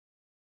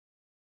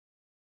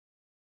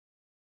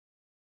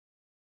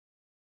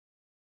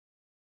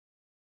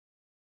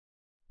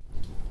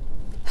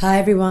Hi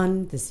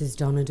everyone, this is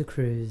Donna de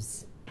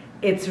Cruz.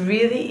 It's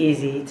really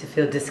easy to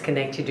feel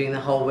disconnected during the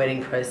whole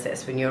wedding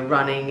process when you're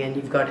running and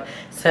you've got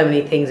so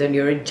many things on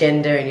your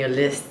agenda and your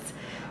lists.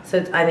 So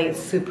I think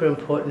it's super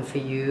important for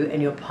you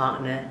and your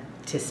partner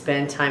to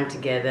spend time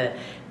together,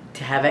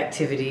 to have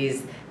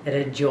activities that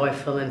are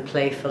joyful and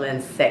playful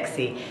and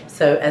sexy.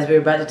 So as we're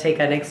about to take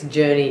our next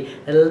journey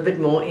a little bit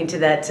more into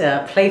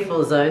that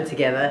playful zone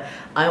together,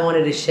 I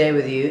wanted to share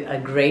with you a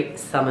great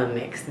summer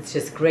mix. It's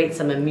just great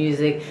summer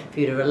music for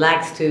you to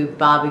relax to,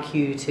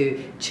 barbecue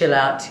to, chill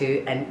out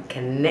to, and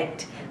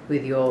connect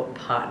with your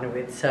partner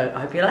with. So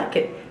I hope you like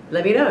it.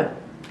 Let me know.